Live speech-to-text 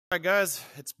Alright guys,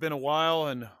 it's been a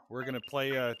while and we're gonna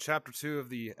play chapter 2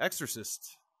 of the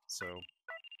Exorcist, so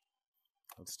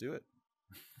let's do it.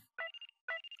 Detective,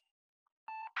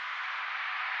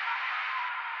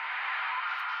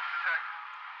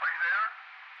 are you there?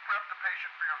 Prep the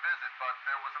patient for your visit, but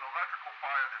there was an electrical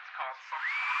fire that's caused some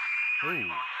sort of security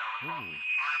lockdown across the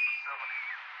entire facility.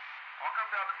 I'll come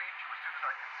down to meet you as soon as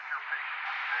I can secure patient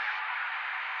for the day.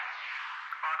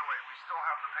 And by the way, we still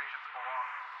have the patient's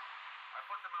belongings. I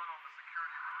put them out on the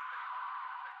security room table for you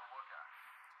to take a look at.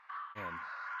 Man,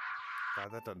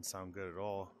 God, that doesn't sound good at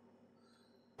all.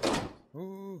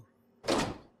 Ooh. I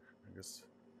guess...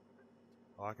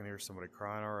 Oh, I can hear somebody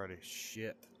crying already.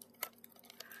 Shit.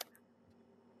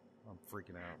 I'm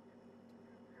freaking out.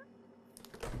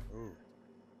 Ooh.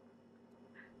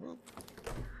 Ooh.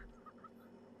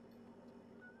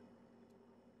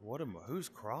 What am I? Who's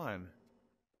crying?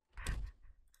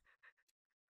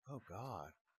 Oh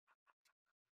God.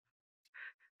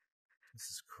 This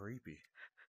is creepy.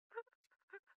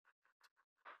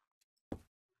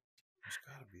 There's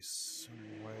gotta be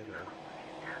some way to...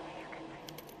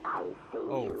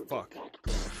 Oh, fuck.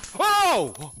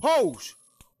 Oh! Oh!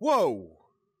 Whoa!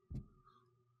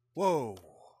 Whoa.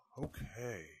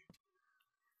 Okay.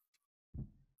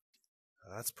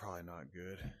 That's probably not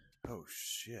good. Oh,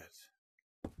 shit.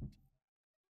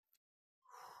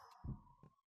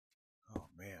 Oh,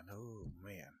 man. Oh,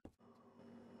 man.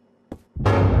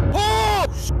 Oh,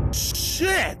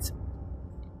 shit!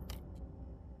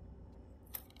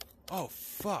 Oh,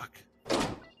 fuck.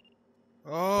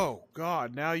 Oh,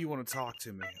 God, now you want to talk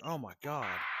to me. Oh, my God.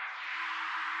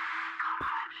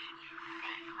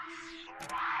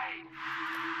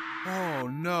 Oh,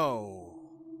 no.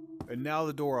 And now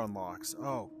the door unlocks.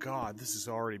 Oh, God, this is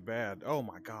already bad. Oh,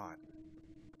 my God.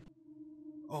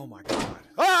 Oh, my God.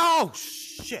 Oh,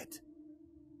 shit!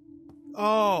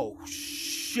 Oh,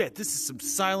 shit. This is some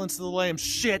Silence of the Lambs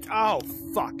shit. Oh,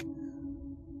 fuck.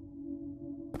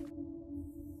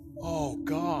 Oh,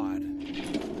 God.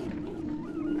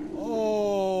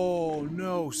 Oh,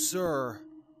 no, sir.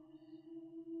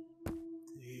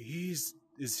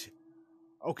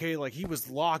 Okay, like, he was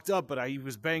locked up, but he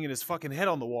was banging his fucking head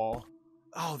on the wall.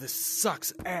 Oh, this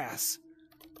sucks ass.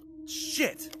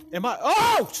 Shit.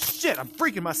 Oh, shit. I'm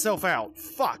freaking myself out.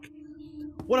 Fuck.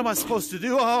 What am I supposed to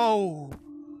do? Oh.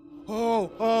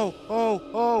 Oh, oh, oh,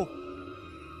 oh.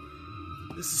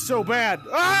 This is so bad.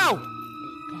 Oh!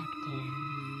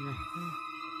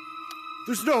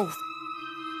 There's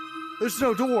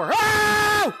no door.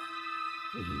 Oh!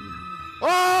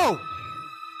 Oh!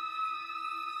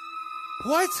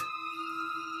 What?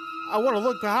 I want to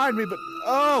look behind me, but...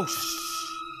 Oh,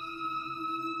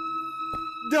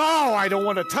 No, I don't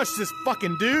want to touch this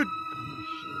fucking dude.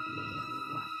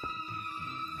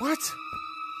 What?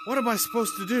 What am I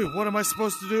supposed to do? What am I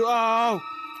supposed to do? Oh!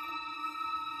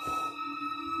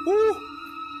 Ooh!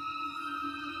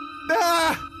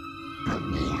 Ah!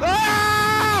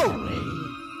 Oh!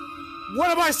 What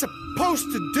am I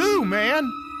supposed to do, man?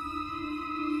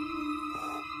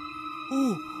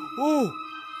 Ooh! Ooh!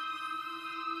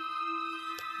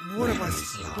 What am I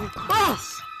supposed to do? Oh!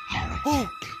 Oh!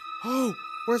 Oh!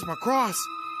 Where's my cross?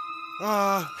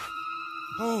 Oh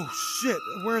shit!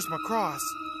 Where's my cross?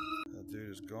 That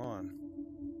dude is gone.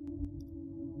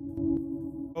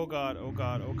 Oh God! Oh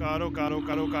God! Oh God! Oh God! Oh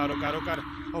God! Oh God! Oh God! Oh God!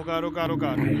 Oh God! Oh God! Oh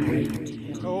God!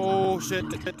 Oh shit!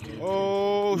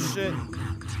 Oh shit!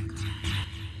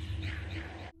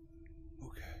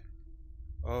 Okay.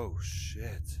 Oh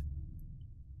shit!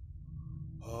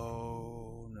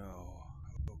 Oh no!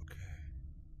 Okay.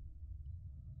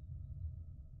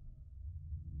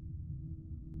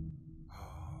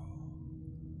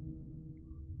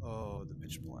 Oh, the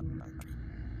pitch black.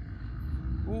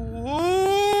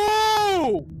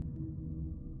 Whoa!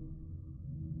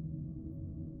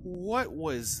 What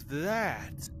was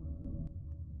that?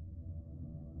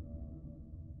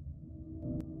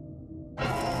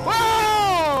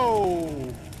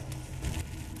 Whoa!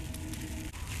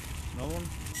 Another one?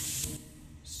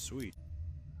 Sweet.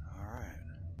 Alright.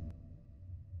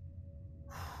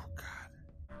 Oh, God.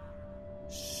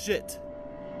 Shit.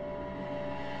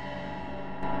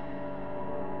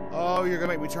 Oh, you're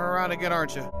gonna make me turn around again,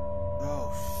 aren't you? Oh.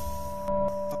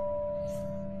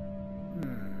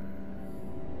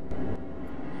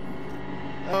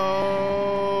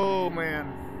 Oh, man.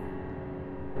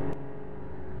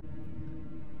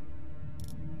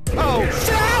 Oh,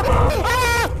 shit!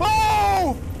 Ah!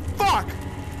 Oh, fuck!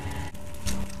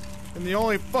 And the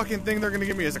only fucking thing they're gonna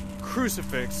give me is a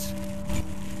crucifix.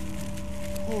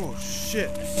 Oh,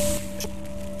 shit.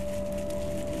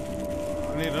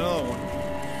 I need another one.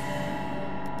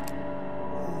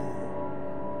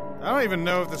 I don't even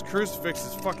know if this crucifix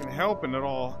is fucking helping at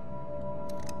all.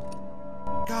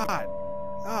 God.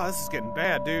 Oh, this is getting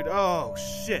bad, dude. Oh,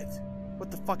 shit. What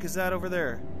the fuck is that over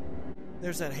there?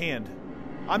 There's that hand.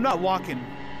 I'm not walking.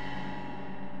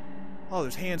 Oh,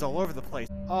 there's hands all over the place.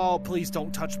 Oh, please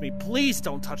don't touch me. Please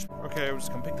don't touch me. Okay, we're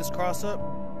just gonna pick this cross up.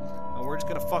 And we're just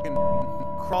gonna fucking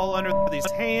crawl under these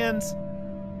hands.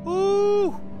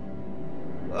 Ooh!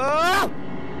 Oh!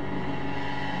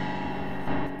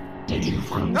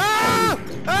 Oh!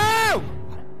 Oh!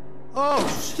 Oh,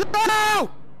 shit!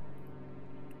 Oh!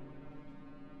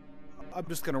 I'm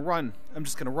just gonna run. I'm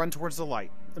just gonna run towards the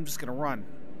light. I'm just gonna run.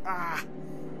 Ah!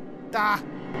 Ah!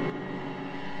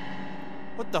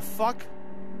 What the fuck?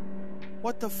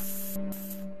 What the f...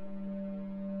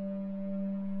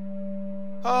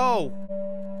 Oh!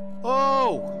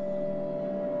 Oh!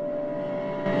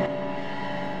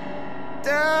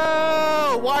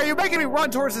 No! Why are you making me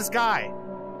run towards this guy?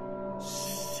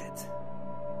 Shit.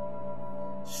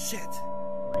 Shit.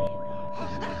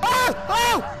 Oh!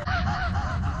 Oh!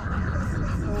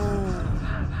 Oh!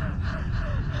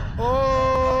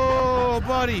 Oh,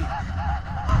 buddy.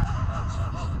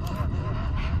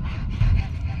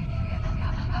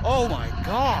 Oh my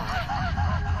god.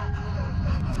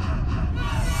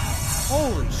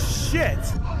 Holy shit.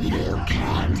 You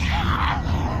can't have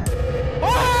her.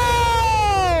 Oh!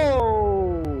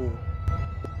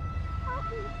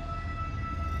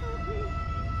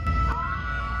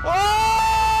 Oh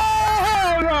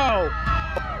no!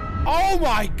 Oh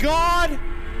my god!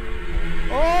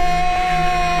 Oh!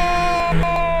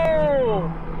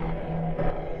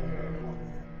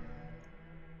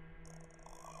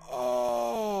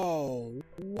 Oh!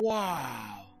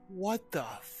 Wow! What the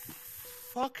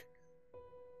fuck?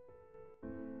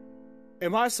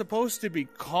 Am I supposed to be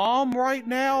calm right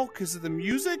now because of the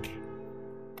music?